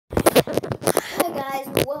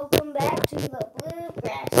to the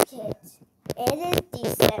Bluegrass Kids. It is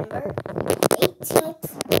December 18th,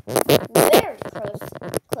 very close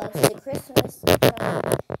to Christmas,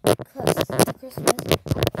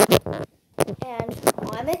 and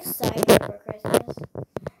I'm excited for Christmas.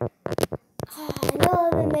 I know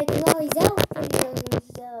I've been making all these elf videos and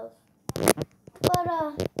stuff, but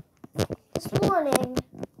this morning,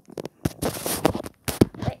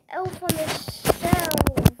 my elf on the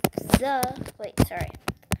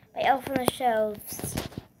shelves,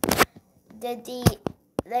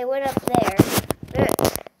 they went up there.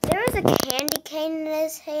 There was a candy cane in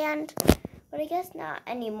his hand, but I guess not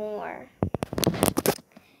anymore.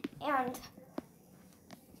 And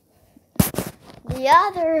the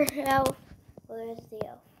other elf, where's the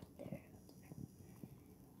elf? There.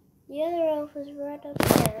 The other elf is right up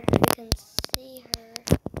there. You can see her.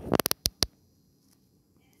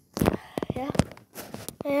 Yeah.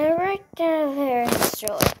 And right down there in the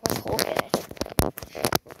stroller. Let's look at it.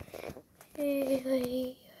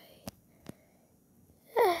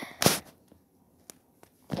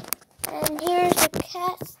 And here's the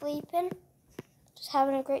cat sleeping. Just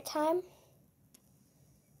having a great time.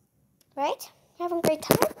 Right? Having a great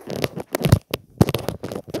time? Are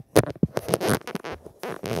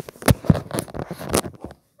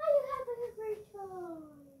you having a great time?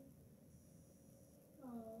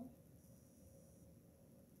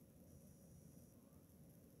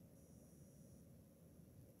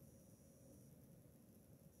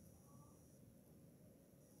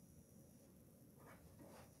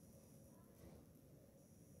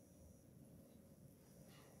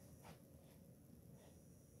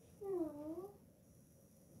 Oh.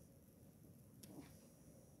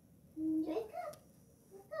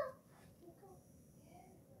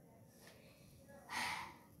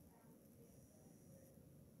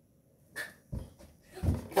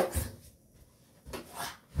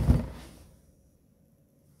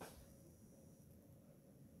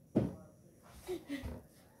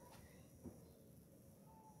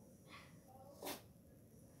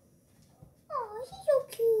 Oh, he's so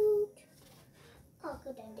cute. I'll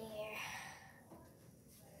go down there.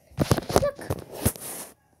 Look.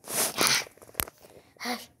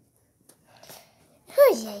 I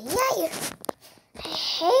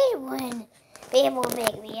hate when people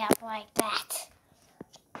make me up like that.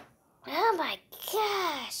 Oh my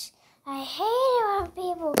gosh. I hate it when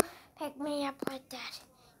people pick me up like that.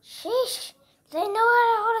 Sheesh. Do they know how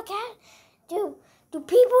to hold a cat? Do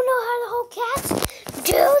people know how to hold cats?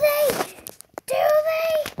 Do they?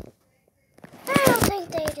 I don't think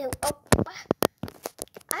they do. Oh,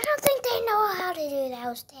 I don't think they know how to do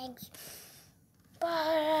those things.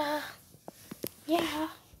 But, yeah.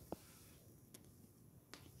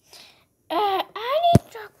 I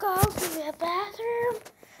need to go to the bathroom.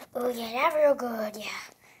 Oh, yeah, that's real good,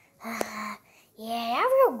 yeah. Yeah,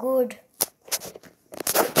 that's real good.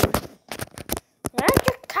 That's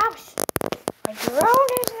your cups. A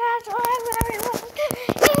drone is that's what everyone.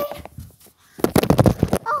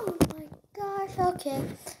 Oh my gosh, okay.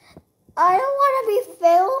 I don't want to be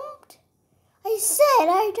filmed. I said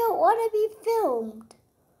I don't want to be filmed.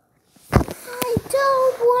 I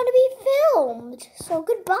don't want to be filmed. So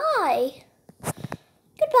goodbye. Goodbye.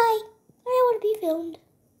 I don't want to be filmed.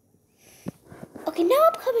 Okay, now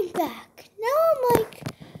I'm coming back. Now I'm like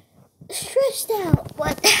stressed out.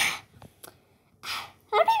 But I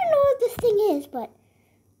don't even know what this thing is, but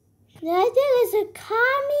I think it's a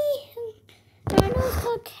Kami. I don't know it's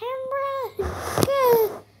called camera.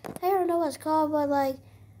 I don't know what it's called, but like,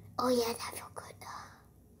 oh yeah, that felt good.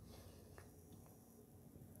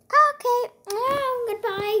 Okay,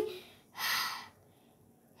 goodbye.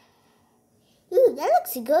 Ooh, that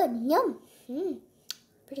looks good. Yum.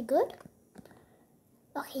 Pretty good.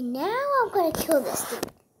 Okay, now I'm gonna kill this thing.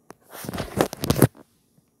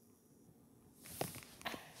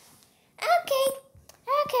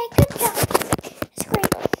 Okay, good job. It's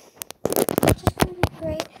great. It's just gonna be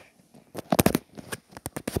great.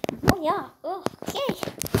 Oh yeah. Oh, okay.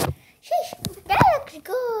 Sheesh, that looks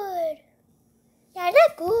good. Yeah,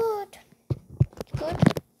 that's good. Good.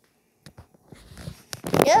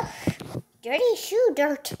 Ugh, dirty shoe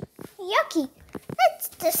dirt. Yucky. That's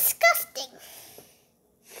disgusting.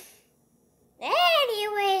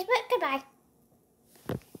 Anyways, but goodbye.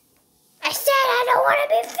 I said I don't want to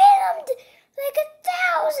be filmed like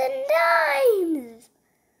 1,000 times.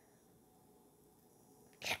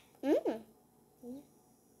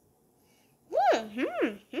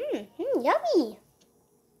 Yummy.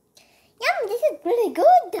 Yum, this is really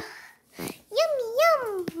good.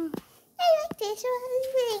 Yum. I like this one. It's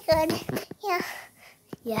really good. Yeah.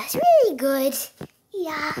 Yeah, it's really good.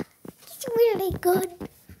 Yeah, it's really good.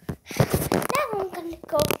 gonna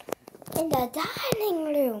go in the dining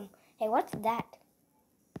room. Hey, what's that?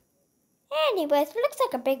 Anyways, it looks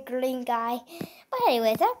like a big green guy. But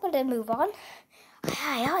anyways, I'm gonna move on.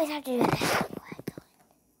 I always have to do this.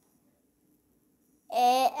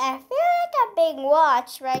 I feel like I'm being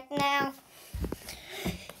watched right now.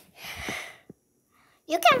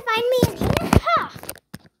 You can't find me in here, huh?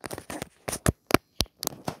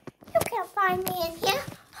 You can't find me in here,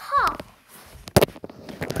 huh?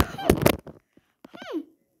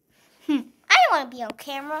 I don't want to be on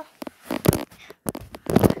camera.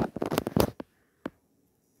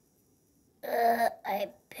 I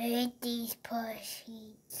hate these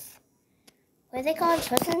pushies. What are they called?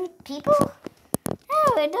 Pushing people?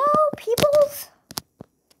 I don't know, peoples.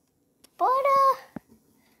 But,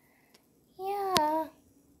 yeah.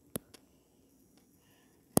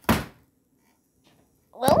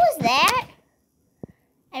 What was that?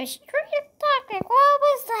 I'm straight talking. What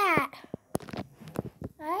was that?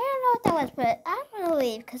 I don't know what that was, but I'm gonna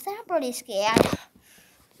leave because I'm pretty scared.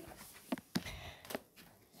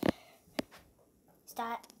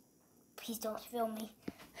 Stop. Please don't film me.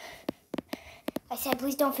 I said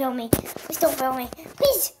please don't film me. Please don't film me.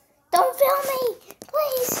 Please don't film me.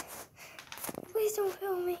 Please. Please don't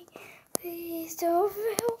film me. Please don't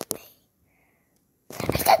film me.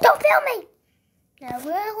 I said don't film me. That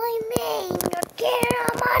really mean you're getting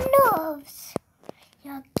on my nerves.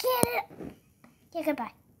 You're getting... Yeah,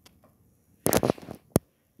 goodbye.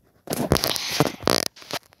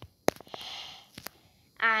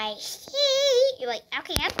 I see. Wait,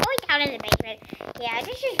 okay, I'm going down in the basement. Yeah,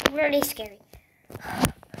 this is really scary.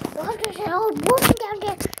 What if there's an old woman down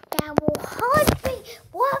there that will haunt me?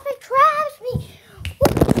 What if it traps me?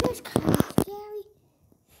 That's kind of scary.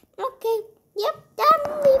 Okay, yep, I'm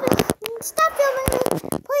leaving. Stop filming me,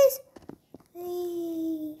 please.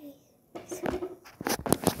 Please.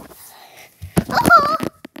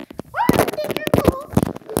 Where did you go?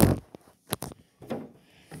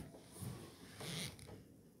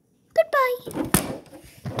 Goodbye.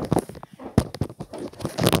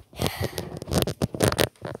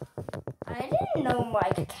 I didn't know my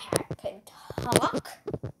cat could talk.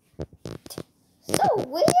 So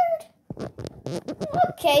weird.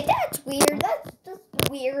 Okay, that's weird. That's just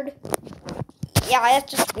weird. Yeah,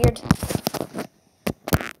 that's just weird.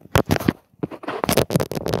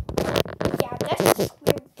 Yeah, that's just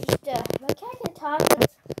weird. Just, my cat can talk.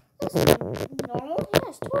 That's normal.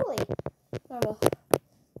 Yes, totally normal.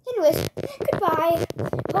 Anyways, goodbye.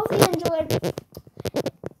 Hope you enjoyed.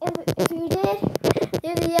 If you did,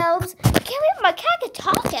 do the elves. I can't believe my cat could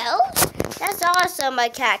talk, elves. That's awesome. My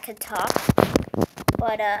cat could talk.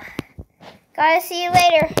 But guys, see you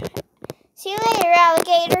later. See you later,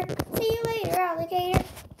 alligator. See you later, alligator.